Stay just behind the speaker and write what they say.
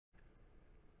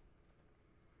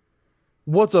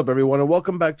What's up, everyone, and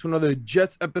welcome back to another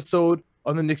Jets episode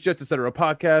on the Knicks, Jets, etc.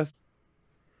 podcast.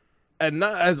 And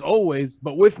not as always,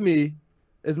 but with me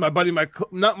is my buddy,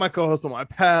 not my co-host, but my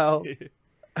pal,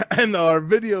 and our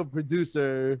video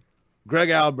producer, Greg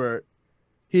Albert,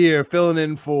 here filling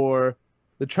in for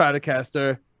the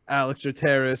Tratacaster, Alex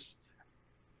Trataros.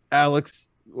 Alex,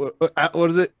 what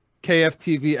is it?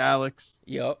 KFTV Alex.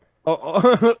 Yep.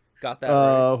 Oh, Got that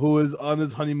right. Who is on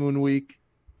his honeymoon week.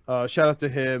 Shout out to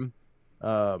him. He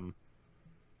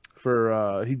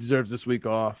deserves this week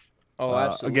off. Oh,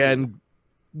 absolutely. Again,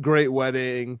 great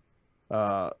wedding.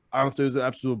 Honestly, it was an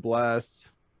absolute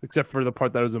blast, except for the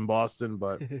part that was in Boston,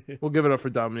 but we'll give it up for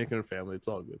Dominic and her family. It's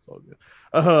all good. It's all good.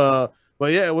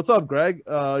 But yeah, what's up, Greg?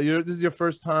 This is your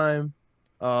first time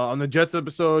on the Jets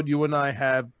episode. You and I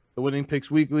have the Winning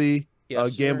Picks Weekly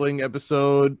gambling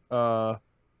episode,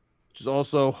 which is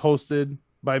also hosted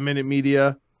by Minute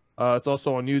Media. It's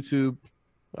also on YouTube.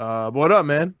 What up,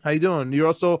 man? How you doing? You're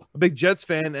also a big Jets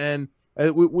fan, and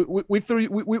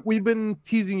we've been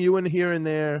teasing you in here and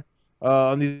there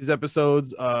on these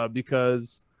episodes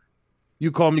because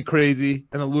you call me crazy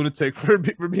and a lunatic for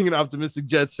being an optimistic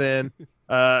Jets fan,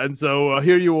 and so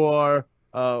here you are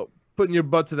putting your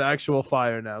butt to the actual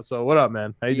fire now. So what up,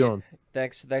 man? How you doing?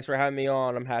 Thanks for having me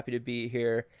on. I'm happy to be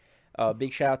here.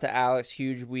 Big shout out to Alex.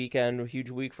 Huge weekend, huge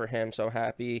week for him. So I'm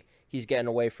happy he's getting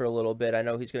away for a little bit. I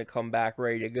know he's going to come back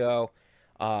ready to go,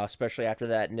 especially after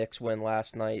that Knicks win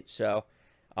last night. So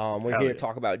we're here to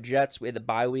talk about Jets. We had the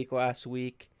bye week last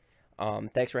week.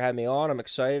 Thanks for having me on. I'm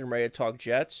excited. I'm ready to talk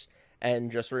Jets.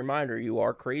 And just a reminder, you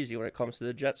are crazy when it comes to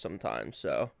the Jets sometimes.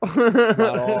 So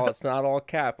it's not all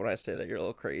cap when I say that you're a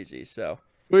little crazy. So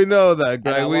we know that,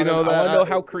 Greg. We know that. I want to know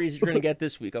how crazy you're going to get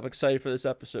this week. I'm excited for this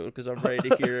episode because I'm ready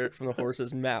to hear it from the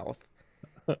horse's mouth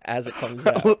as it comes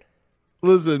out.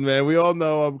 Listen, man, we all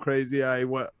know I'm crazy. I'm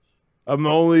the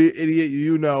only idiot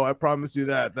you know. I promise you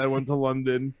that went to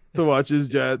London to watch his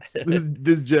Jets,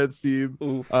 this Jets team.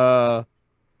 Oof. I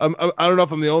don't know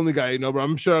if I'm the only guy you know, but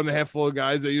I'm sure I'm a handful of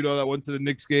guys that you know that went to the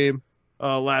Knicks game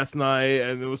last night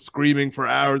and it was screaming for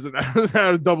hours and hours and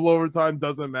hours. Double overtime,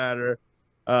 doesn't matter.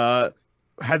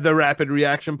 Had the rapid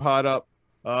reaction pod up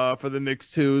for the Knicks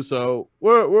too, so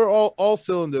we're all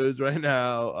cylinders right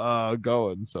now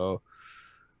going. So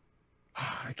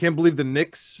I can't believe the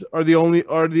Knicks are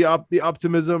the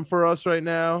optimism for us right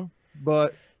now.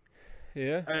 But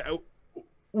yeah,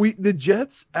 the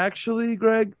Jets actually,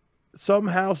 Greg,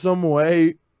 somehow, some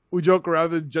way, we joke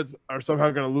around the Jets are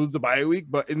somehow going to lose the bye week,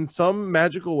 but in some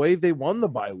magical way, they won the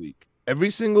bye week. Every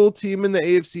single team in the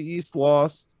AFC East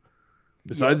lost.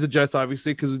 Besides the Jets,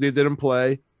 obviously, because they didn't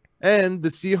play. And the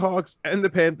Seahawks and the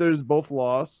Panthers both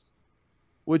lost,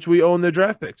 which we own their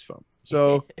draft picks from.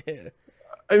 So,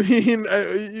 I mean,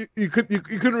 you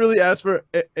couldn't really ask for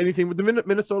anything. But did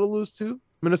Minnesota lose too?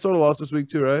 Minnesota lost this week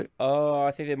too, right? Oh, I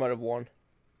think they might have won.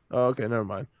 Oh, okay, never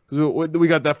mind. Because we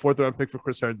got that 4th round pick for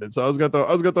Chris Herndon, so I was gonna throw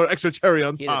an extra cherry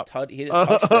on top. He did a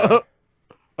touchdown.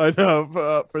 I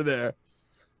know for there.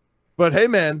 But hey,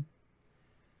 man,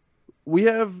 we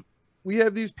have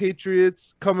these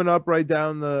Patriots coming up right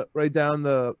down the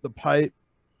pipe.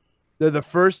 They're the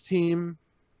first team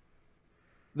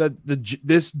that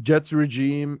this Jets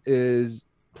regime is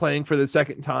playing for the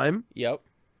second time. Yep.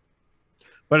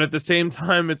 But at the same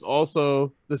time, it's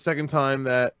also the second time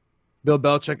that Bill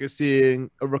Belichick is seeing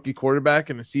a rookie quarterback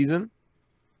in a season,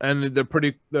 and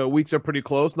the weeks are pretty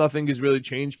close. Nothing has really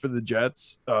changed for the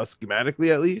Jets,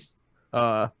 schematically at least,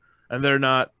 and they're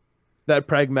not that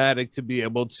pragmatic to be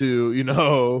able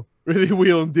to, really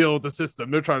wheel and deal with the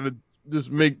system. They're trying to just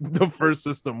make the first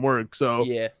system work. So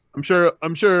yeah, I'm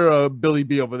sure Billy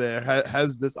B over there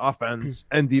has this offense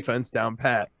and defense down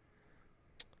pat.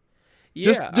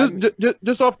 Yeah,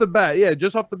 just off the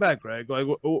bat, Greg. Like,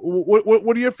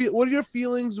 what are your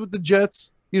feelings with the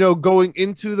Jets? Going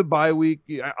into the bye week.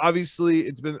 Obviously,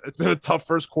 it's been a tough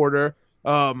first quarter.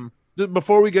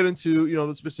 Before we get into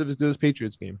the specifics of this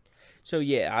Patriots game. So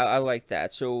yeah, I like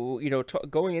that. So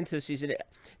going into the season,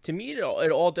 to me, it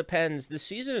all depends. The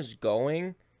season is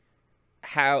going.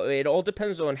 It all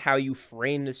depends on how you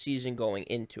frame the season going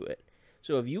into it.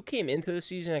 So if you came into the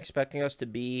season expecting us to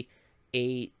be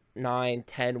 8, 9,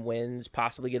 10 wins,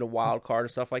 possibly get a wild card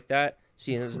and stuff like that,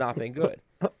 season's not been good.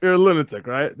 You're a lunatic,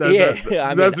 right?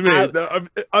 That's me.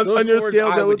 On your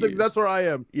scale, that's where I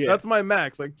am. Yeah. That's my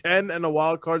max. Like 10 and a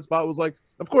wild card spot was like,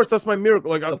 of course, that's my miracle.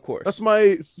 Like, of course, that's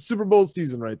my Super Bowl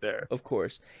season right there. Of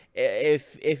course,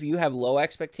 if you have low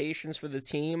expectations for the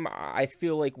team, I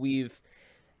feel like we've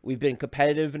been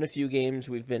competitive in a few games.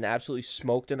 We've been absolutely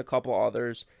smoked in a couple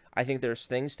others. I think there's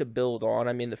things to build on.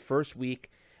 I mean, the first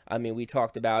week, I mean, we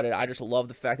talked about it. I just love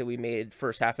the fact that we made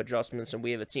first half adjustments and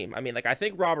we have a team. I mean, like, I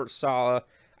think Robert Saleh,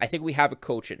 I think we have a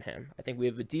coach in him. I think we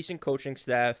have a decent coaching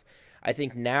staff. I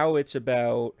think now it's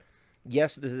about,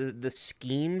 yes, the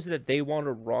schemes that they want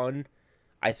to run,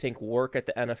 I think, work at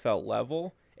the NFL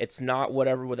level. It's not what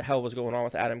the hell was going on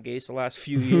with Adam Gase the last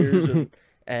few years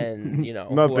and you know,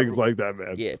 Nothing's like that,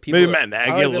 man. yeah, people, maybe Matt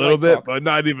Nagy a little bit, but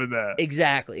not even that.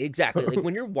 Exactly. Like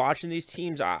when you're watching these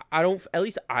teams, I don't, at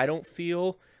least I don't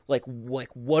feel like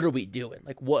what are we doing?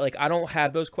 Like I don't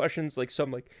have those questions like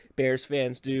some like Bears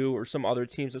fans do or some other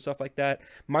teams and stuff like that.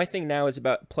 My thing now is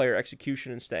about player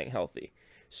execution and staying healthy.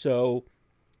 So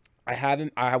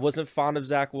I wasn't fond of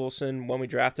Zach Wilson when we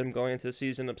drafted him going into the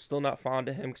season. I'm still not fond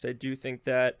of him because I do think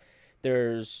that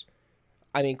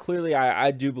clearly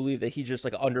I do believe that he's just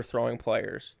like underthrowing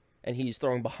players and he's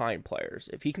throwing behind players.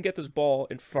 If he can get this ball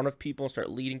in front of people and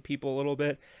start leading people a little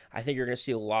bit, I think you're going to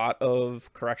see a lot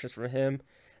of corrections from him.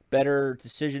 Better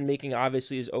decision making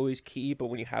obviously is always key, but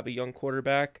when you have a young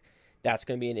quarterback, that's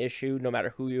going to be an issue no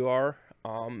matter who you are.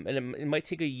 And it might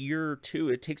take a year or two.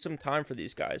 It takes some time for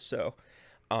these guys. So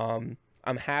I'm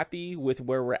happy with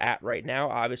where we're at right now.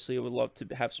 Obviously, I would love to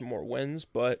have some more wins,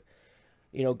 but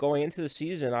you know, going into the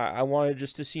season, I wanted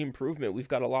just to see improvement. We've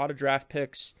got a lot of draft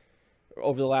picks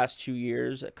over the last 2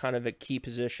 years, kind of at key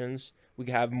positions. We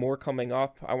have more coming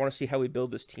up. I want to see how we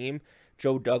build this team.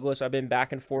 Joe Douglas, I've been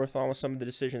back and forth on with some of the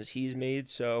decisions he's made.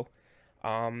 So,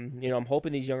 you know, I'm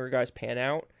hoping these younger guys pan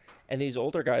out. And these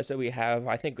older guys that we have,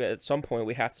 I think at some point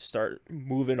we have to start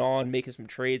moving on, making some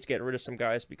trades, getting rid of some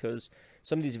guys because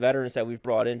some of these veterans that we've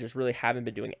brought in just really haven't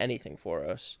been doing anything for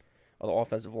us. On the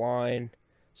offensive line,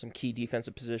 some key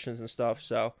defensive positions and stuff.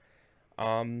 So,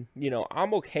 you know,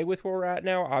 I'm okay with where we're at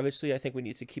now. Obviously, I think we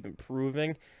need to keep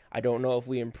improving. I don't know if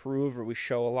we improve or we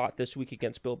show a lot this week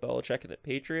against Bill Belichick and the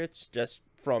Patriots, just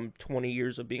from 20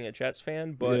 years of being a Jets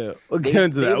fan. But yeah, we'll get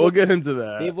into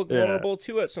that. They've looked vulnerable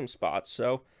too at some spots.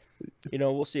 So, you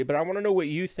know, we'll see. But I want to know what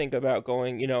you think about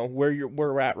going, you know, where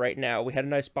we're at right now. We had a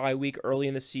nice bye week early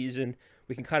in the season.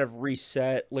 We can kind of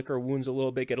reset, lick our wounds a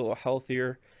little bit, get a little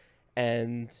healthier.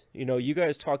 And, you know, you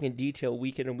guys talk in detail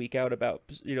week in and week out about,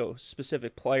 you know,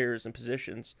 specific players and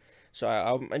positions. So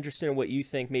I'm interested in what you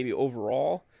think maybe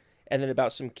overall, and then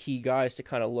about some key guys to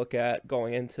kind of look at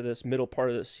going into this middle part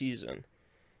of the season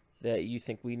that you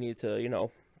think we need to, you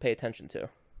know, pay attention to.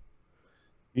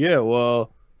 Yeah,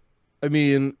 well, I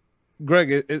mean,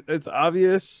 Greg, it's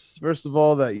obvious, first of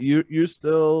all, that you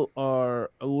still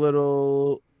are a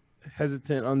little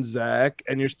hesitant on Zach,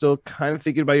 and you're still kind of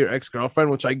thinking about your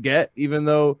ex-girlfriend, which I get, even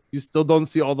though you still don't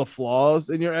see all the flaws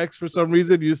in your ex for some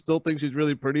reason. You still think she's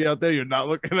really pretty out there. You're not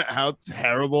looking at how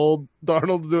terrible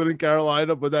Darnold's doing in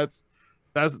Carolina, but that's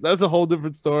a whole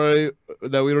different story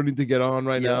that we don't need to get on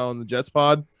right now on the Jets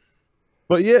pod.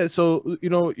 But yeah, so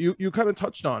you know, you kind of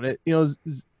touched on it. You know,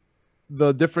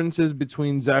 the differences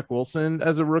between Zach Wilson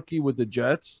as a rookie with the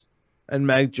Jets and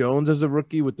Mac Jones as a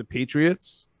rookie with the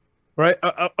Patriots. Right.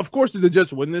 Of course, if the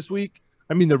Jets win this week,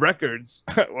 I mean, the records,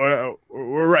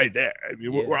 we're right there. I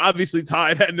mean, we're obviously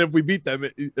tied. And if we beat them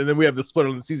and then we have the split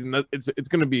on the season, it's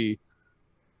going to be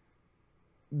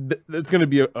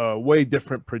a way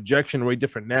different projection, way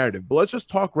different narrative. But let's just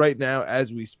talk right now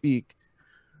as we speak.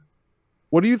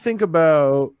 What do you think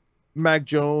about Mac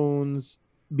Jones,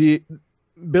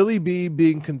 Billy B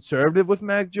being conservative with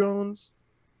Mac Jones?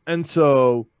 And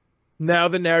so now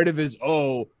the narrative is,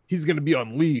 oh, he's going to be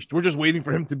unleashed. We're just waiting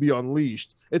for him to be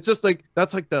unleashed. It's just like,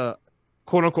 that's like the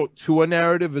quote unquote Tua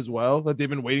narrative as well, that they've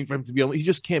been waiting for him to be unleashed. He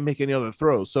just can't make any other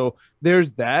throws. So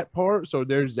there's that part. So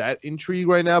there's that intrigue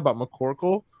right now about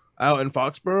McCorkle out in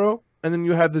Foxborough. And then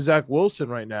you have the Zach Wilson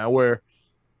right now where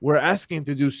we're asking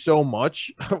to do so much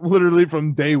literally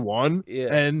from day one.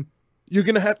 Yeah. And you're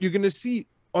going to see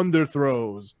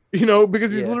underthrows, you know,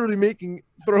 because he's literally making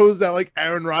throws that like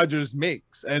Aaron Rodgers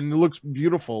makes, and it looks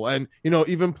beautiful. And, you know,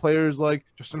 even players like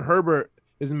Justin Herbert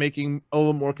is making a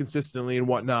little more consistently and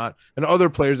whatnot, and other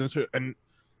players. And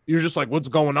you're just like, what's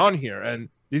going on here? And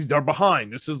they're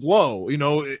behind. This is low. You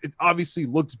know, it obviously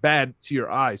looks bad to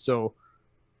your eye. So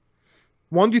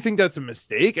one, do you think that's a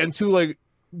mistake? And two, like,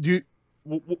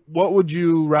 what would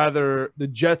you rather the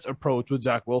Jets approach with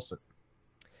Zach Wilson?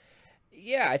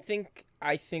 Yeah, I think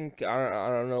I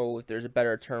don't know if there's a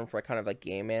better term for kind of like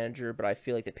game manager, but I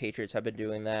feel like the Patriots have been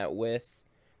doing that with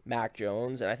Mac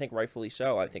Jones, and I think rightfully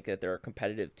so. I think that they're a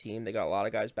competitive team. They got a lot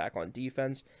of guys back on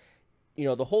defense. You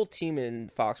know, the whole team in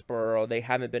Foxborough, they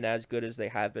haven't been as good as they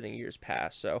have been in years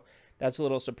past, so that's a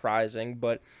little surprising.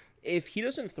 But if he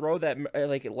doesn't throw that,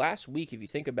 like last week, if you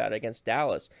think about it against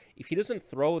Dallas, if he doesn't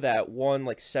throw that one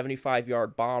like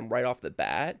 75-yard bomb right off the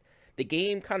bat, the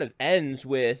game kind of ends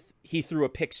with he threw a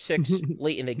pick six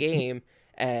late in the game,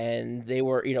 and they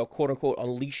were, quote unquote,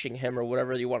 unleashing him or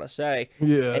whatever you want to say.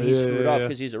 Yeah, And he screwed up yeah.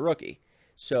 because he's a rookie.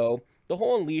 So the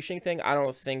whole unleashing thing, I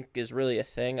don't think is really a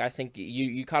thing. I think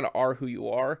you kind of are who you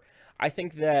are. I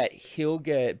think that he'll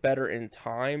get better in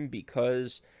time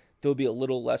because they'll be a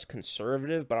little less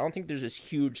conservative, but I don't think there's this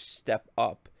huge step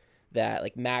up that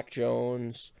like Mac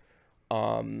Jones,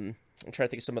 I'm trying to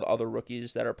think of some of the other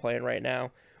rookies that are playing right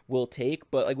now, will take.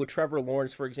 But like with Trevor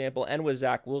Lawrence, for example, and with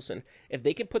Zach Wilson, if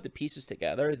they can put the pieces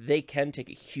together, they can take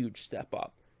a huge step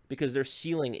up because their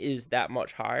ceiling is that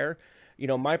much higher.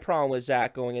 My problem with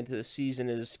Zach going into the season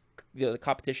is the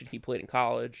competition he played in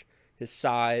college, his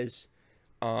size,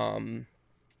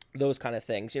 those kind of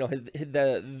things.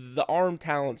 The arm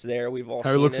talent's there. We've all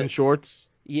How he seen looks it. in shorts.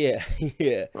 Yeah,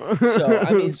 yeah. So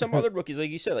I mean, some other rookies, like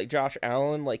you said, like Josh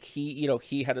Allen, like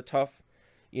he had a tough,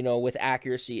 with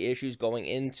accuracy issues going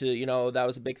into, that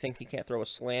was a big thing. He can't throw a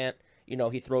slant.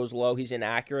 He throws low. He's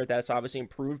inaccurate. That's obviously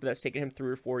improved, but that's taken him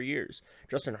 3 or 4 years.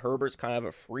 Justin Herbert's kind of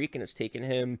a freak, and it's taken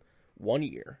him 1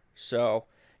 year. So,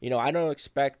 I don't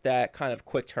expect that kind of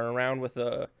quick turnaround with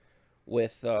a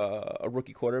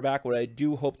rookie quarterback. What I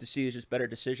do hope to see is just better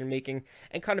decision making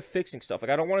and kind of fixing stuff.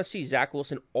 Like I don't want to see Zach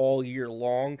Wilson all year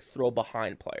long throw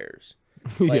behind players.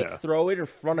 Like throw it in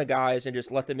front of guys and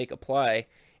just let them make a play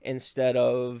instead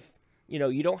of,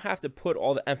 you don't have to put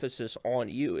all the emphasis on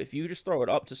you. If you just throw it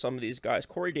up to some of these guys,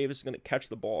 Corey Davis is going to catch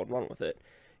the ball and run with it.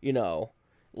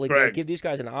 Like give these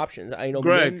guys an option. I know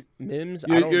Greg, Mims.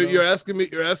 You're asking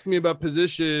me about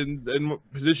positions and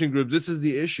position groups. This is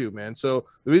the issue, man. So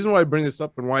the reason why I bring this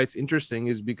up and why it's interesting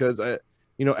is because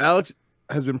Alex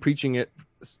has been preaching it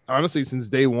honestly since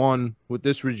day one with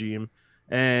this regime,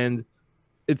 and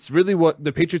it's really what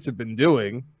the Patriots have been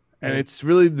doing, and it's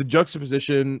really the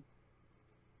juxtaposition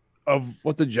of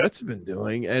what the Jets have been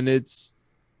doing, and it's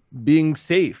being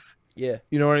safe. Yeah.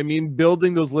 You know what I mean?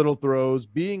 Building those little throws,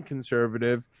 being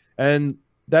conservative, and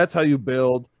that's how you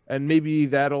build. And maybe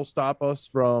that'll stop us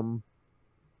from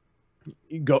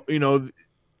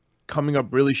coming up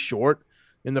really short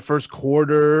in the first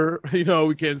quarter.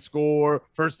 We can't score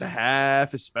first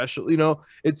half, especially.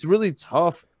 It's really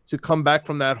tough to come back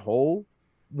from that hole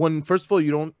when, first of all,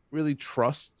 you don't really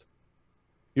trust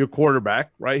your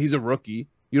quarterback, right? He's a rookie.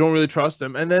 You don't really trust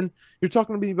him. And then you're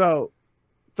talking to me about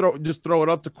throw it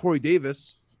up to Corey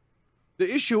Davis.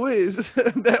 The issue is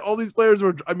that all these players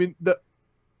were,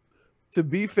 to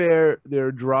be fair,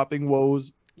 their dropping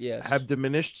woes have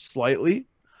diminished slightly.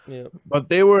 Yeah. But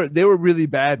they were really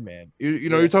bad, man.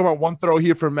 You're talking about one throw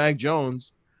here for Mac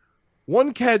Jones,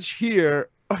 one catch here,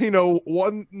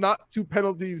 one, not 2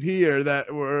 penalties here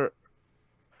that were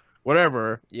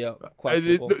whatever. Yeah,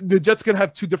 the Jets could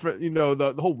have 2 different.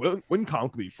 The whole win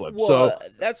count could be flipped. Well, so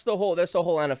that's the whole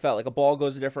NFL. Like a ball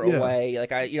goes a different way. Like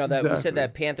we said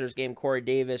that Panthers game, Corey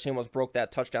Davis, he almost broke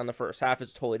that touchdown the first half.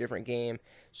 It's a totally different game.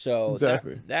 So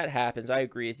that happens. I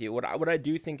agree with you. What I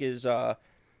do think is just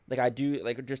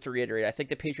to reiterate, I think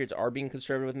the Patriots are being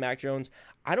conservative with Mac Jones.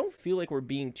 I don't feel like we're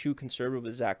being too conservative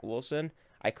with Zach Wilson.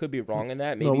 I could be wrong in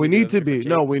that. Maybe we need to be.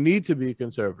 No, we need to be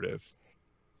conservative.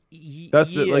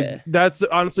 That's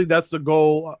honestly that's the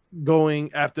goal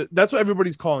going after. That's what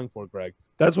everybody's calling for, Greg.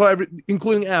 That's why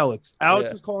including Alex.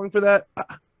 Alex is calling for that.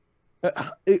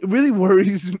 It really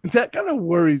worries. That kind of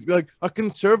worries me. Like a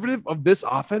conservative of this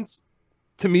offense,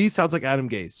 to me, sounds like Adam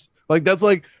Gase. Like that's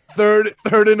like third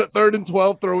and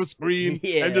 12, throw a screen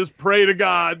and just pray to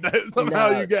God that somehow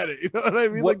you get it. You know what I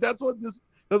mean? Like that's what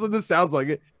this sounds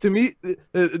like. To me,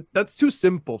 that's too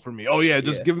simple for me. Oh,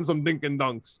 just give him some dink and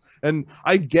dunks. And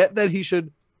I get that he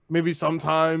should maybe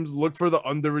sometimes look for the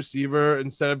under receiver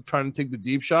instead of trying to take the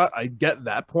deep shot. I get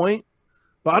that point.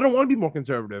 But I don't want to be more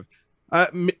conservative.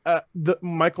 The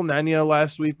Michael Nania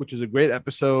last week, which is a great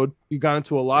episode, he got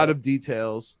into a lot of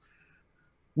details.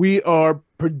 We are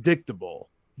predictable.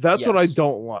 That's what I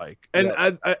don't like.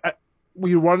 And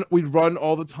we run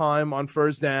all the time on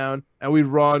first down, and we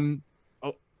run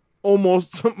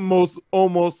almost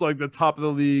like the top of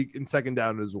the league in second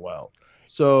down as well.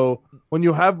 So when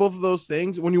you have both of those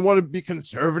things, when you want to be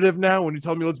conservative now, when you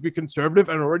tell me let's be conservative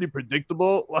and already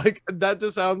predictable, like that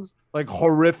just sounds like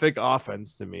horrific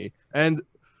offense to me. And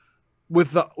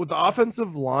with the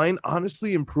offensive line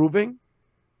honestly improving,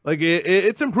 like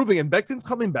it's improving, and Becton's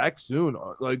coming back soon.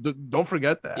 Like don't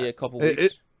forget that. Yeah, a couple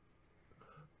weeks.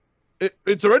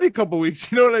 It's already a couple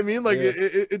weeks. You know what I mean? Like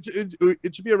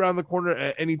it should be around the corner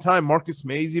at any time. Marcus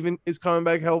Mays even is coming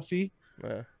back healthy.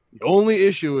 Yeah. The only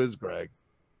issue is Greg.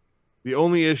 The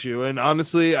only issue, and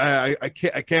honestly, I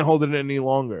can't hold it any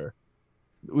longer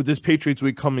with this Patriots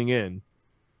week coming in.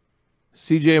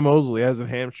 C.J. Mosley has a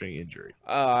hamstring injury.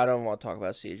 I don't want to talk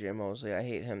about C.J. Mosley. I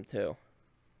hate him too.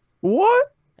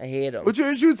 What? I hate him. What's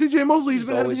your issue with C.J. Mosley? He's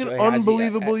been having an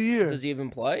unbelievable year. Does he even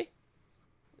play?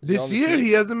 This year,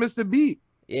 he hasn't missed a beat.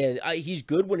 Yeah, he's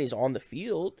good when he's on the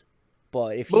field,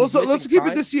 but if he's let's keep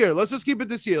it this year. Let's just keep it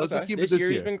this year. Let's just keep it this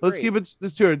year. Let's keep it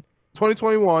this year.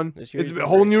 2021. It's a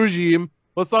whole new regime.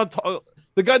 Let's not talk.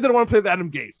 The guy didn't want to play with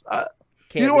Adam Gase.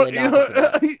 You know what?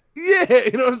 Yeah,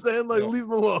 you know what I'm saying? Like, leave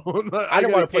him alone. I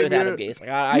don't want to play with Adam Gase. Like,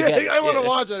 I want to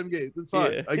watch Adam Gase. It's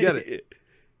fine. Yeah. I get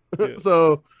it.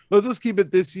 So let's just keep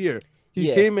it this year.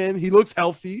 He came in. He looks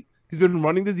healthy. He's been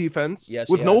running the defense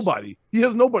with nobody. He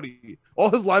has nobody. All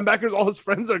his linebackers, all his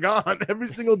friends are gone. Every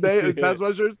single day, his pass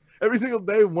rushers, every single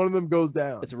day, one of them goes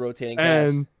down. It's a rotating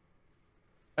cast.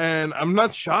 And I'm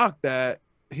not shocked that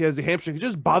he has a hamstring. It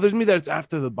just bothers me that it's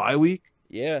after the bye week.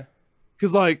 Yeah.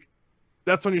 Because, like,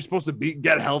 that's when you're supposed to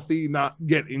get healthy, not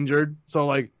get injured. So,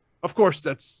 like, of course,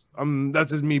 that's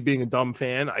just me being a dumb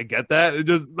fan. I get that. It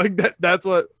just, like, that's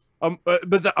what I'm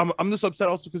just upset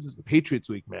also because it's the Patriots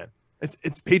week, man.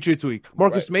 It's Patriots week.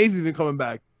 Marcus Maye's even coming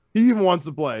back. He even wants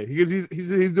to play because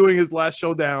he's doing his last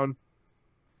showdown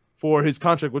for his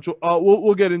contract, which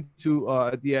we'll get into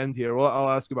at the end here. I'll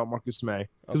ask you about Marcus Maye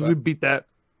because we beat that.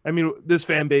 I mean, this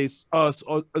fan base, us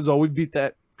as well, we beat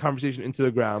that conversation into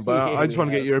the ground. But I just want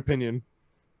to get your opinion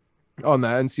on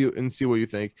that and see what you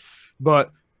think.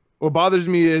 But what bothers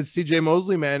me is C.J.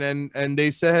 Mosley, man, and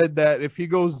they said that if he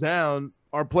goes down,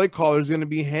 our play caller is going to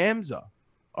be Hamza,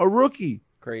 a rookie.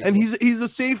 Crazy. And he's a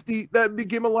safety that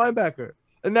became a linebacker.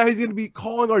 And now he's going to be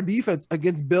calling our defense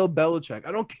against Bill Belichick.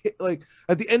 I don't care. Like,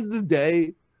 at the end of the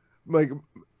day, like,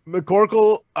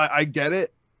 McCorkle, I get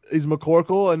it. He's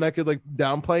McCorkle, and I could, like,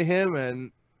 downplay him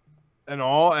and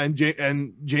all. And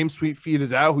James Sweetfeet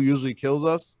is out, who usually kills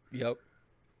us. Yep.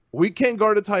 We can't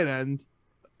guard a tight end.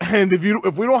 And if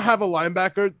we don't have a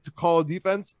linebacker to call a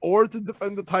defense or to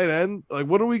defend the tight end, like,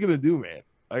 what are we going to do, man?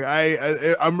 Like,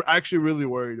 I'm actually really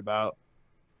worried about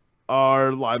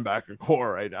our linebacker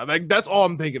core right now. Like, that's all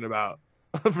I'm thinking about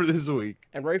for this week.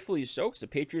 And rightfully so, because the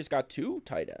Patriots got 2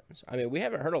 tight ends. I mean, we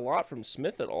haven't heard a lot from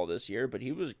Smith at all this year, but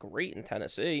he was great in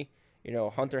Tennessee. You know,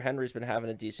 Hunter Henry's been having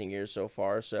a decent year so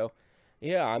far. So,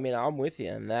 yeah, I mean, I'm with you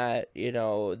in that. You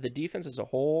know, the defense as a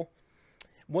whole.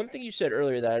 One thing you said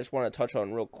earlier that I just want to touch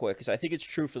on real quick, because I think it's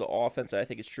true for the offense and I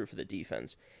think it's true for the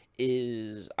defense,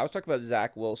 is I was talking about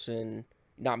Zach Wilson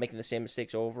not making the same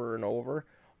mistakes over and over.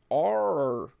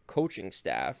 Our coaching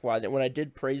staff, when I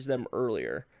did praise them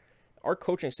earlier, our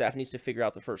coaching staff needs to figure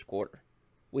out the first quarter.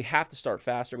 We have to start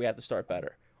faster. We have to start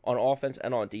better on offense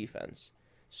and on defense.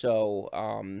 So,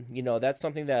 you know, that's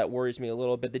something that worries me a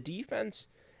little bit. The defense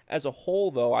as a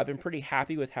whole, though, I've been pretty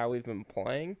happy with how we've been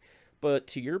playing. But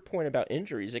to your point about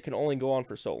injuries, it can only go on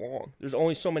for so long. There's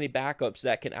only so many backups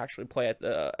that can actually play at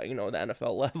the, the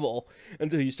NFL level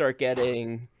until you start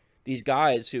getting these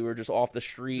guys who are just off the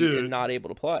street and not able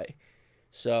to play.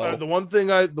 So the one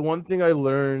thing I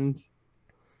learned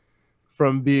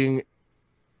from being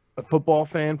a football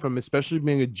fan, from especially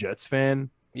being a Jets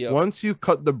fan, once you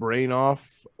cut the brain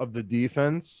off of the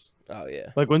defense,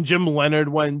 like when Jim Leonard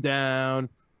went down,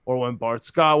 or when Bart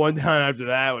Scott went down after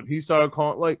that, when he started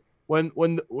calling, like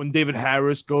when David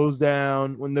Harris goes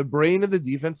down, when the brain of the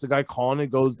defense, the guy calling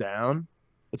it, goes down,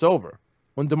 it's over.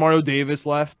 When DeMario Davis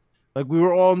left, like, we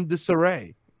were all in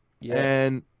disarray. Yeah.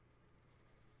 And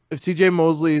if C.J.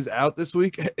 Mosley is out this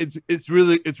week, it's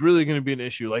really going to be an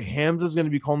issue. Like, Hamza's going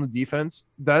to be calling the defense.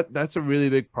 That's a really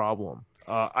big problem.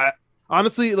 I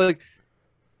honestly, like,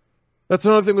 that's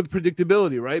another thing with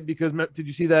predictability, right? Because did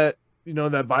you see that,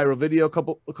 that viral video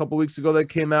a couple weeks ago that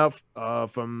came out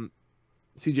from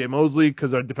C.J. Mosley?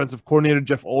 Because our defensive coordinator,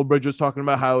 Jeff Ulbrich, was talking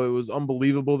about how it was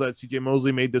unbelievable that C.J.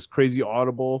 Mosley made this crazy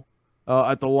audible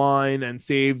at the line and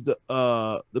saved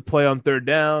the play on third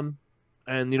down.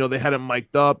 And, they had him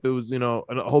mic'd up. It was, a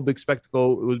whole big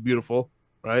spectacle. It was beautiful,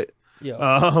 right?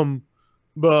 Yeah.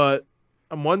 But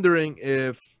I'm wondering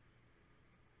if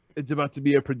it's about to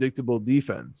be a predictable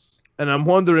defense. And I'm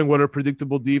wondering what a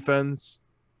predictable defense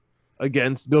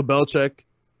against Bill Belichick.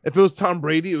 If it was Tom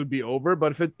Brady, it would be over.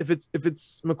 But if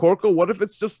it's McCorkle, what if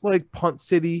it's just like punt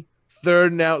city,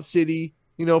 third and out city?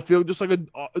 Feel just like a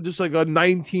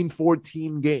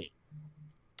 19-14 game.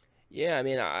 Yeah, I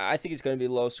mean, I think it's going to be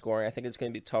low scoring. I think it's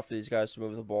going to be tough for these guys to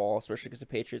move the ball, especially because the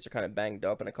Patriots are kind of banged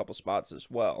up in a couple spots as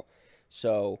well.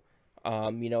 So,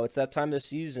 it's that time of the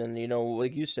season.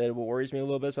 Like you said, what worries me a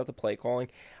little bit is about the play calling.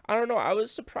 I don't know. I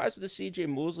was surprised with the C.J.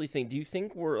 Mosley thing. Do you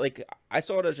think I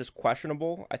saw it as just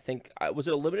questionable. I think, was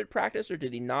it a limited practice or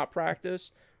did he not practice?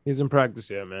 He's in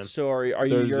practice, yeah, man. So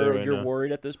you're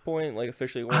worried at this point, like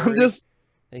officially worried?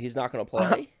 He's not going to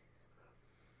play?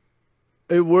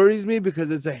 It worries me because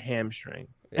it's a hamstring,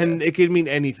 Yeah. and it could mean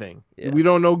anything. Yeah. We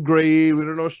don't know grade, we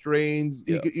don't know strains.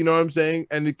 Yeah. You know what I'm saying?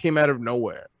 And it came out of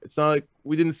nowhere. It's not like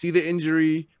we didn't see the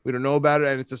injury, we don't know about it,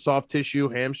 and it's a soft tissue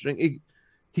hamstring.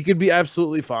 He could be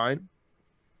absolutely fine,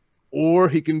 or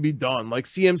he can be done. Like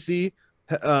CMC,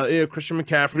 Christian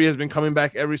McCaffrey has been coming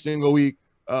back every single week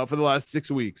for the last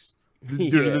 6 weeks due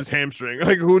to this hamstring.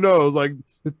 Like, who knows? Like,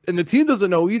 and the team doesn't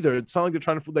know either. It's not like they're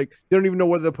trying to like they don't even know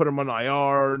whether to put him on IR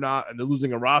or not, and they're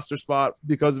losing a roster spot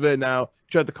because of it. Now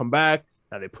he tried to come back.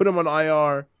 Now they put him on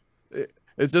IR.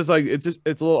 It's just like it's a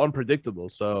little unpredictable.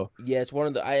 So yeah, it's one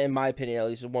of the, in my opinion, at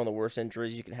least, it's one of the worst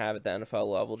injuries you can have at the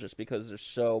NFL level, just because there's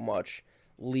so much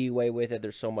leeway with it.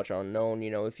 There's so much unknown.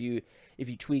 You know, if you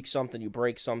tweak something, you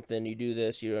break something, you do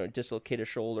this, you know, dislocate a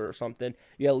shoulder or something,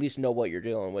 you at least know what you're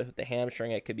dealing with. With the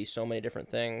hamstring, it could be so many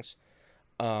different things.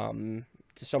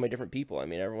 To so many different people. I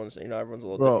mean, everyone's a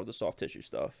little different with the soft tissue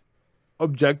stuff.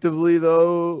 Objectively,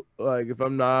 though, like if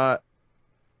I'm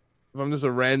just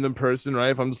a random person,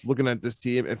 right? If I'm just looking at this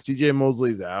team, if CJ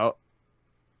Mosley's out,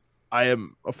 I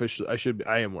am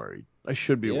worried. I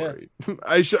should be worried.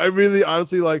 I really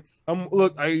honestly like. I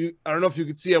don't know if you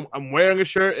can see. I'm wearing a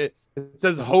shirt. It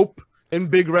says "Hope" in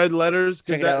big red letters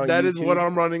because that is what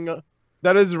I'm running.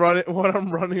 That is what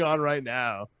I'm running on right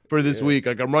now for this week.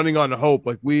 Like I'm running on hope.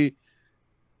 Like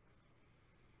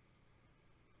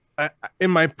in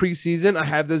my preseason, I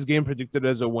have this game predicted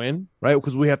as a win, right?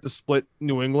 Because we have to split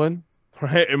New England,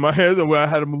 right? In my head, the way I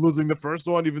had them losing the first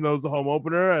one, even though it was the home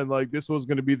opener, and like this was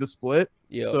going to be the split.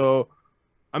 Yeah. So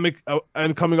I'm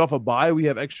coming off a bye. We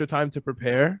have extra time to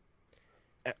prepare.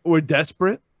 We're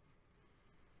desperate.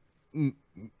 I'm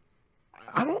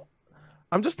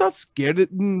just not scared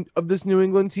of this New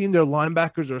England team. Their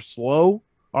linebackers are slow.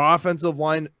 Our offensive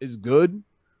line is good.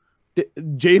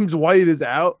 James White is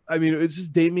out. I mean, it's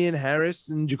just Damian Harris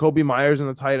and Jacoby Myers on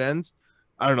the tight ends.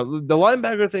 I don't know. The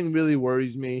linebacker thing really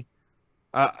worries me.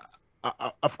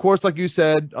 Of course, like you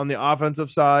said, on the offensive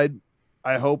side,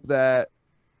 I hope that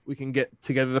we can get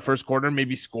together the first quarter,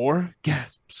 maybe score.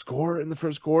 Yes, score in the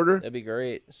first quarter. That'd be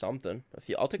great. Something.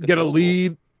 I'll take get a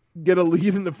lead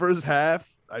in the first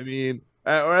half. I mean,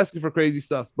 we're asking for crazy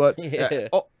stuff, but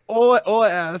all I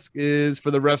ask is for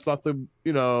the refs not to,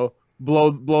 you know,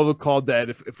 blow the call dead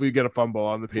if we get a fumble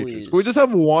on the Patriots. Can we just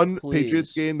have one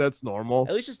Patriots game that's normal?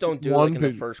 At least just don't do it like in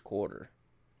the first quarter.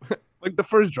 Like the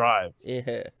first drive. Yeah.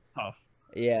 It's tough.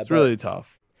 Yeah. It's really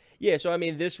tough. Yeah, so I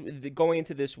mean, going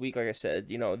into this week, like I said,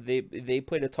 you know, they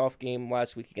played a tough game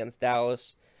last week against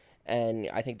Dallas, and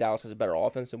I think Dallas has a better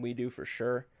offense than we do for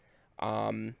sure.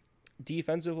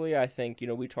 Defensively, I think, you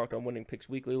know, we talked on Winning Picks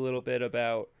Weekly a little bit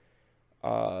about,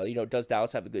 you know, does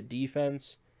Dallas have a good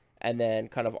defense? And then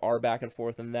kind of our back and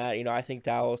forth in that. You know, I think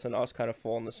Dallas and us kind of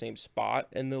fall in the same spot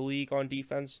in the league on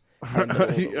defense.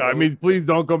 I mean, please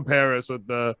don't compare us with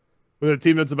a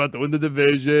team that's about to win the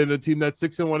division, a team that's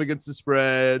 6-1 against the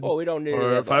spread. Oh, we don't need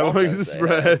or 5-1 against the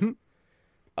spread.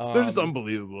 They're just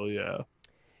unbelievable, yeah.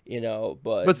 You know,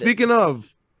 but speaking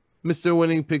of Mr.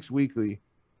 Winning Picks Weekly,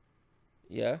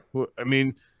 yeah. I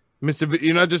mean,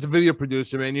 you're not just a video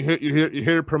producer, man. You're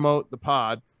here to promote the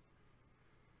pod.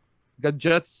 Got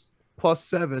Jets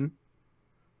 +7.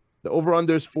 The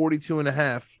over/under is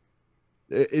 42.5.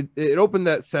 It opened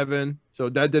at 7, so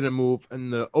that didn't move,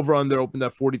 and the over/under opened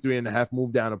at 43.5,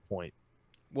 moved down a point.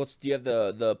 Do you have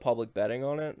the public betting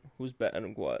on it? Who's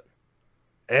betting what?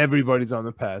 Everybody's on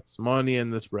the Pats, money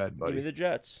and the spread, buddy. Give me the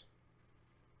Jets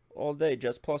all day.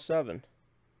 Jets +7.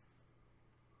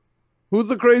 Who's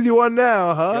the crazy one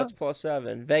now, huh? Jets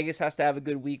 +7. Vegas has to have a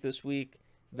good week this week.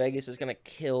 Vegas is gonna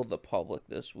kill the public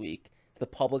this week. If the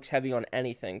public's heavy on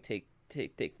anything, take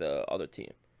the other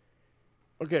team.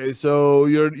 Okay, so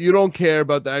you don't care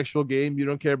about the actual game. You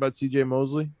don't care about CJ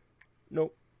Mosley.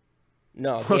 Nope.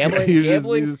 No,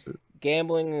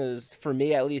 gambling is, for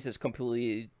me at least, is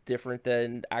completely different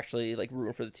than actually like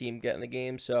rooting for the team getting the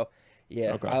game. So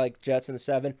yeah, okay. I like Jets in the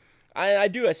 7. I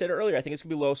do. I said it earlier. I think it's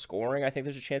gonna be low scoring. I think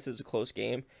there's a chance it's a close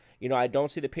game. You know, I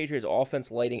don't see the Patriots offense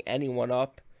lighting anyone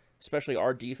up. Especially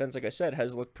our defense, like I said,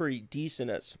 has looked pretty decent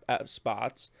at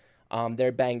spots.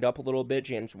 They're banged up a little bit.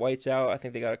 James White's out. I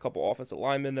think they got a couple offensive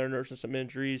linemen there nursing some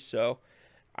injuries. So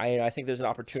I think there's an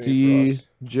opportunity for us.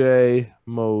 CJ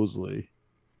Mosley.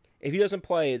 If he doesn't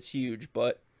play, it's huge.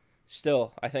 But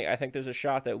still, I think there's a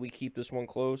shot that we keep this one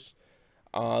close.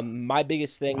 My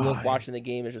biggest thing watching the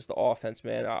game is just the offense,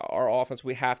 man. Our offense,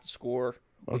 we have to score.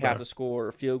 We have to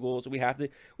score field goals. We have to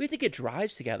get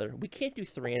drives together. We can't do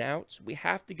 3 and outs. We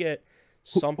have to get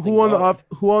something. Who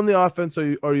on the offense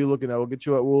are you looking at? We'll get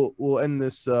you at. We'll end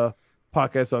this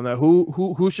podcast on that.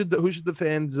 Who should the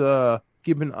fans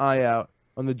keep an eye out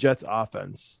on the Jets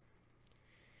offense?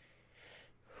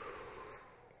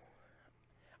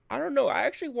 I don't know. I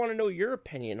actually want to know your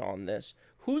opinion on this.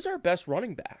 Who's our best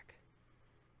running back?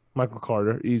 Michael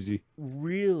Carter, easy.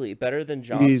 Really? Better than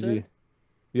Johnson? Easy.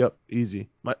 Yep, easy.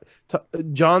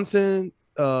 Johnson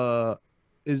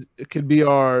could be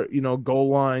our, goal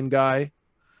line guy,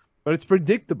 but it's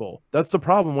predictable. That's the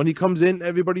problem. When he comes in,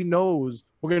 everybody knows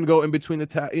we're going to go in between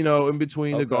in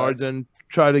between the guards and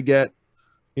try to get,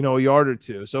 a yard or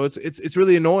two. So it's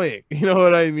really annoying. You know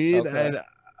what I mean? Okay. And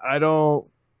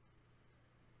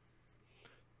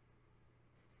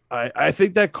I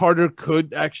think that Carter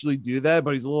could actually do that,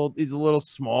 but he's a little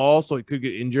small, so he could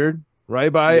get injured,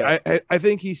 right? But yeah. I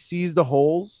think he sees the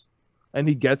holes and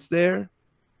he gets there.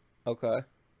 Okay.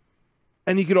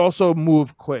 And he could also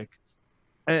move quick.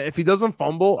 And if he doesn't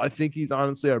fumble, I think he's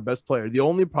honestly our best player. The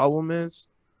only problem is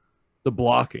the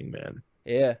blocking, man.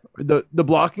 Yeah. The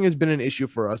blocking has been an issue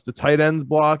for us. The tight ends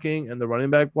blocking and the running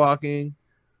back blocking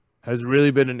has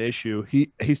really been an issue.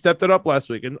 He stepped it up last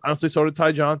week, and honestly, so did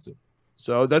Ty Johnson.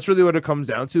 So that's really what it comes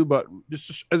down to. But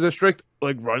just as a strict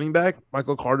running back,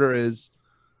 Michael Carter is,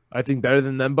 I think, better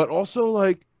than them. But also,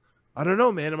 I don't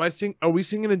know, man. Are we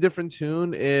singing a different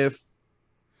tune if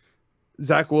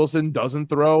Zach Wilson doesn't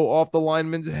throw off the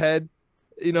lineman's head?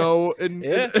 In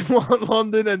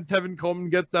London, and Tevin Coleman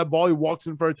gets that ball. He walks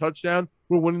in for a touchdown.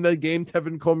 We're winning that game.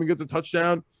 Tevin Coleman gets a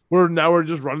touchdown. We're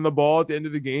just running the ball at the end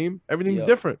of the game. Everything's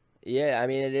different. Yeah, I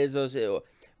mean, it is those. It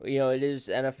is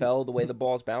NFL, the way the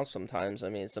balls bounce sometimes. I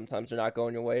mean, sometimes they're not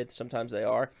going your way. Sometimes they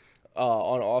are.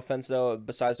 On offense, though,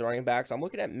 besides the running backs, I'm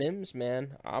looking at Mims,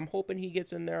 man. I'm hoping he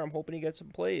gets in there. I'm hoping he gets some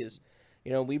plays.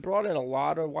 We brought in a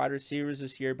lot of wide receivers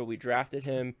this year, but we drafted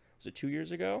him, was it 2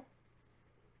 years ago?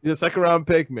 He's a second-round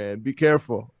pick, man. Be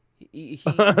careful. He's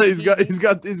got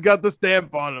the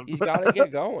stamp on him. He's got to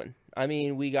get going. I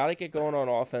mean, we got to get going on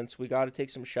offense. We got to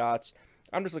take some shots.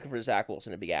 I'm just looking for Zach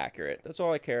Wilson to be accurate. That's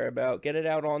all I care about. Get it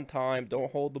out on time.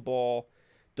 Don't hold the ball.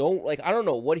 I don't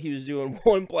know what he was doing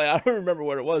one play. I don't remember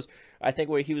what it was. I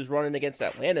think where he was running against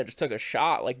Atlanta, just took a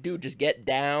shot. Dude, just get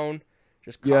down.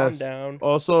 Just calm down.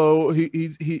 Also,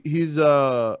 he's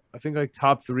I think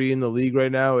top 3 in the league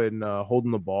right now in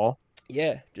holding the ball.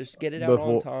 Yeah, just get it out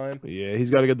on time. Yeah, he's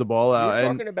got to get the ball out.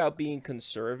 You're talking about being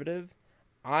conservative.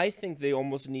 I think they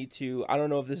almost need to, I don't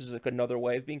know if this is another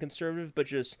way of being conservative, but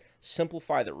just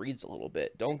simplify the reads a little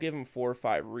bit. Don't give him 4 or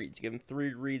 5 reads. Give him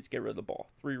 3 reads, get rid of the ball.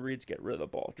 3 reads, get rid of the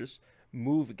ball. Just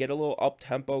move, get a little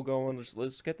up-tempo going.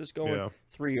 Let's get this going.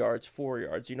 3 yards, 4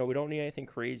 yards. We don't need anything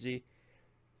crazy.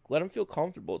 Let him feel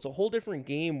comfortable. It's a whole different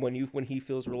game when he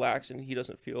feels relaxed and he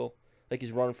doesn't feel like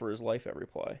he's running for his life every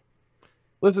play.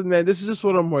 Listen, man, this is just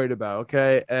what I'm worried about,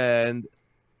 okay? And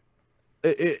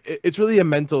it's really a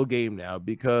mental game now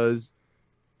because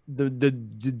the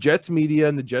Jets media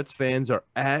and the Jets fans are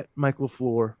at Mike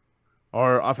LaFleur,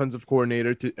 our offensive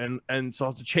coordinator, and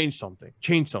so to change something,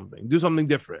 do something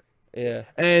different. Yeah.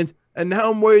 And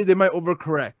now I'm worried they might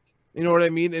overcorrect. You know what I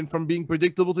mean? And from being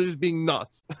predictable to just being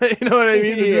nuts. You know what I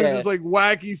mean? Yeah. Just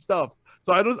wacky stuff.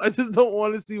 So I just don't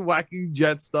want to see wacky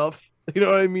Jet stuff. You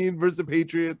know what I mean? Versus the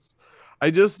Patriots. I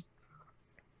just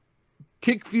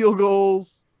kick field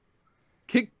goals,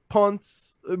 kick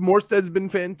punts. Morstead's been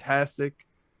fantastic.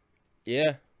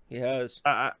 Yeah, he has.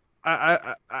 I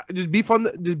just be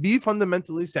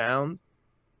fundamentally sound.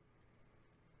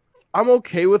 I'm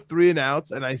okay with 3 and outs,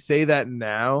 and I say that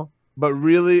now. But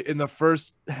really, in the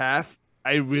first half,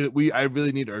 I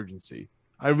really need urgency.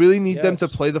 I really need them to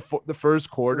play the first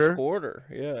quarter. First quarter,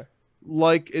 yeah.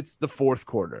 Like it's the fourth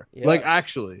quarter. Yes.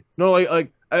 Actually, no,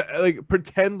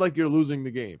 pretend like you're losing the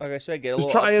game. Like I said, get a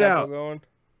little try it out. Going.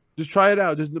 Just try it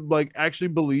out. Just actually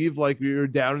believe you're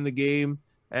down in the game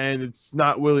and it's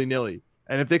not willy-nilly.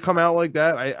 And if they come out like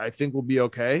that, I think we'll be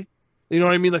okay. You know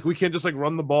what I mean? We can't just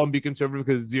run the ball and be conservative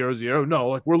because 0-0.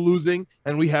 No, we're losing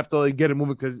and we have to get it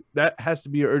moving because that has to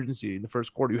be your urgency in the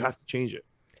first quarter. You have to change it.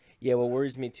 Yeah, what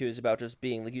worries me too is about just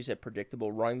being, like you said,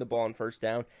 predictable, running the ball on first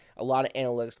down. A lot of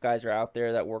analytics guys are out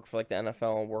there that work for the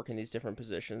NFL and work in these different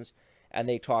positions, and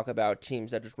they talk about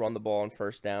teams that just run the ball on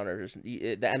first down or just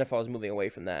the NFL is moving away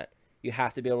from that. You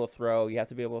have to be able to throw. You have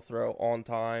to be able to throw on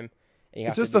time. And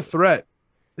it's just a threat.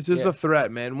 It's just a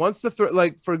threat, man. Once the threat,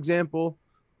 for example,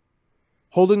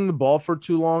 holding the ball for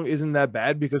too long isn't that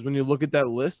bad because when you look at that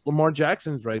list, Lamar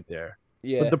Jackson's right there.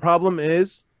 Yeah. But the problem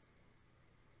is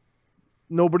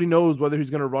nobody knows whether he's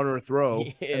going to run or throw,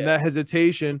 and that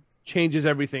hesitation changes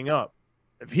everything up.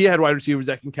 If he had wide receivers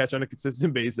that can catch on a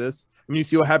consistent basis, I mean, you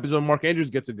see what happens when Mark Andrews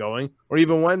gets it going, or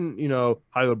even when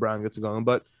Hyler Brown gets it going.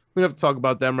 But we don't have to talk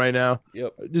about them right now.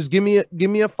 Yep. Just give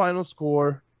me a final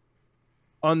score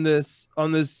on this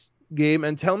game,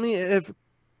 and tell me if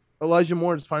Elijah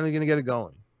Moore is finally going to get it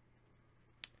going.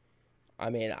 I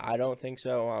mean, I don't think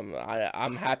so.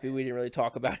 I'm happy we didn't really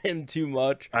talk about him too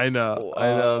much. I know. I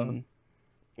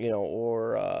know.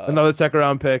 Or Another second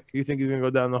round pick. You think he's gonna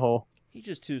go down the hole? he's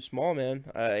just too small, man.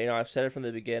 I've said it from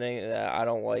the beginning that I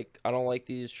don't like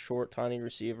these short, tiny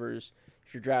receivers.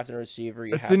 If you're drafting a receiver,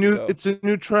 you It's have a new. to go. It's a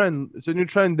new trend. It's a new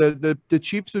trend. The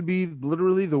Chiefs would be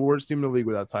literally the worst team in the league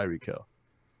without Tyreek Hill.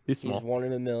 He's small. He's 1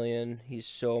 in a million. He's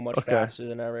so much Okay. faster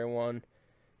than everyone.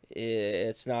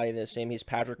 It's not even the same. He's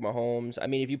Patrick Mahomes. I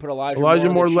mean, if you put Elijah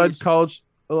Moore Moore on the led Chiefs, college.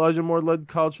 Elijah Moore led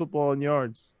college football in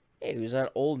yards. hey, he was on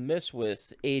Old Miss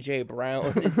with AJ Brown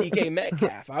and DK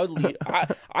Metcalf.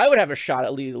 I would have a shot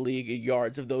at leading the league in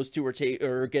yards if those two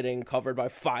were getting covered by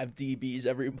 5 DBs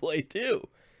every play too.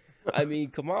 I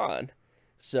mean, come on.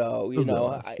 So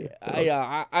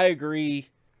I agree.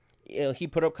 He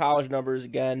put up college numbers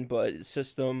again, but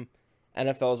system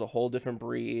NFL is a whole different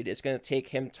breed. It's going to take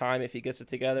him time if he gets it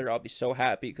together. I'll be so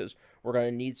happy because we're going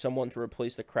to need someone to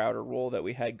replace the Crowder role that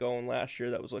we had going last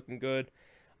year that was looking good.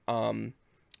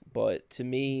 But to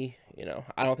me,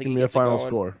 I don't think Give he me gets a final it going.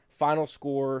 score. Final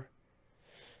score.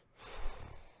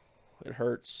 It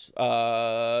hurts.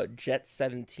 Jets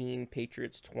 17,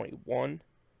 Patriots 21.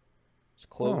 It's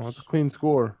close. Oh, that's a clean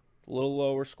score. A little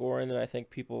lower scoring than I think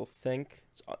people think.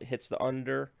 It hits the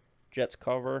under. Jets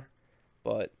cover.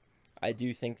 But I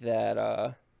do think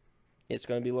that it's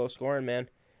going to be low scoring, man.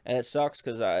 And it sucks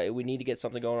because we need to get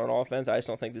something going on offense. I just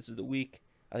don't think this is the week.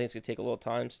 I think it's going to take a little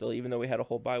time still, even though we had a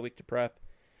whole bye week to prep.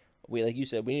 Like you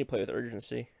said, we need to play with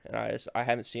urgency. And I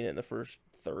haven't seen it in the first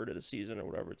third of the season or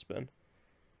whatever it's been.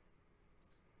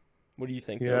 What do you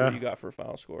think, though? What do you got for a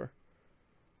final score?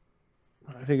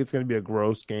 I think it's going to be a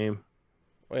gross game.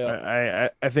 Oh, yeah.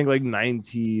 I think like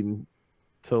 19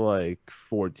 to like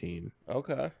 14.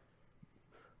 Okay.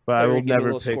 But I will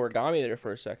never a little pick. scoregami there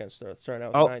for a second. So starting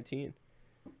out with 19.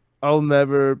 I'll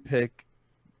never pick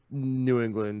New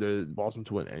England or Boston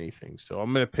to win anything. So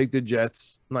I'm going to pick the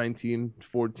Jets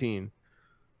 19-14.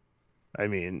 I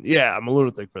mean, yeah, I'm a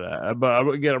lunatic for that. But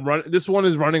again, this one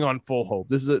is running on full hope.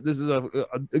 This is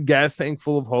a gas tank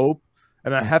full of hope,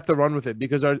 and I have to run with it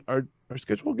because our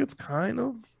schedule gets kind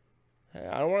of. Hey,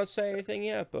 I don't want to say anything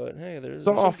yet, but hey, there's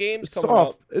soft. some games It's coming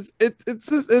soft. up.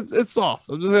 It's soft.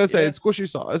 I'm just gonna say it's squishy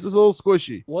soft. It's just a little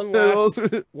squishy.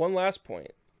 One last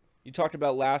point. You talked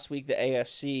about last week the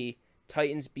AFC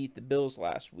Titans beat the Bills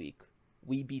last week.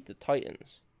 We beat the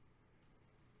Titans.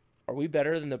 Are we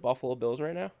better than the Buffalo Bills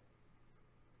right now?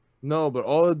 No, but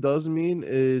all it does mean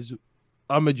is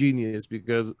I'm a genius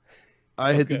because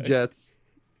I hit the Jets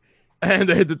and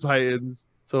I hit the Titans.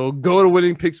 So go to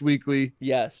Winning Picks Weekly.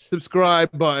 Yes. Subscribe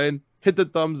button. Hit the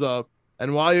thumbs up.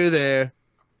 And while you're there,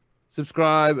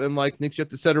 subscribe and like Knicks,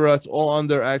 Jets, etc. It's all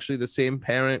under actually the same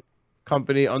parent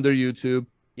company under YouTube.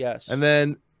 Yes. And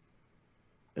then,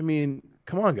 I mean,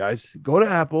 come on, guys. Go to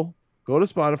Apple. Go to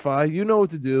Spotify. You know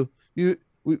what to do. You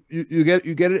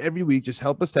get it every week. Just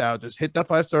help us out. Just hit that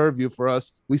 5-star review for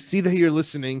us. We see that you're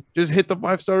listening. Just hit the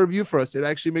 5-star review for us. It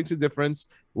actually makes a difference.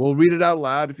 We'll read it out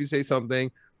loud if you say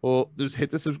something. Well, just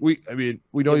hit this. We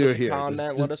know you're here.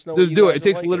 Let us know. Just do it. It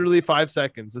takes literally 5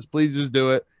 seconds. Please just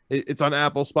do it. It's on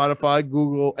Apple, Spotify,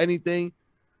 Google, anything.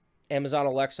 Amazon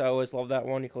Alexa. I always love that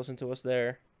one. You can listen to us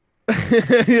there.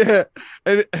 Yeah.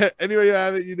 And anyway you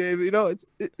have it, you name it.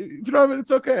 If you don't have it,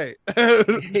 it's okay.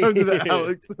 Don't do that,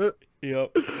 Alex.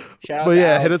 Yep. Shout out to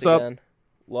Alex hit us again. up.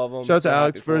 Love him. Shout out to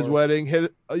Alex for his wedding.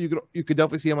 You could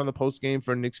definitely see him on the post game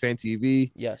for Knicks Fan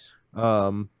TV. Yes.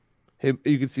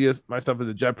 You can see myself at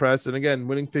the Jet Press, and again,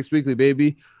 Winning Picks Weekly,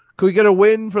 baby. Can we get a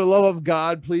win for the love of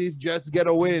God, please? Jets, get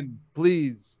a win,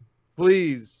 please,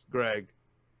 Greg,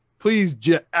 please,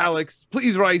 Alex,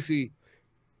 please, Raisi.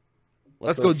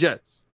 Let's go Jets.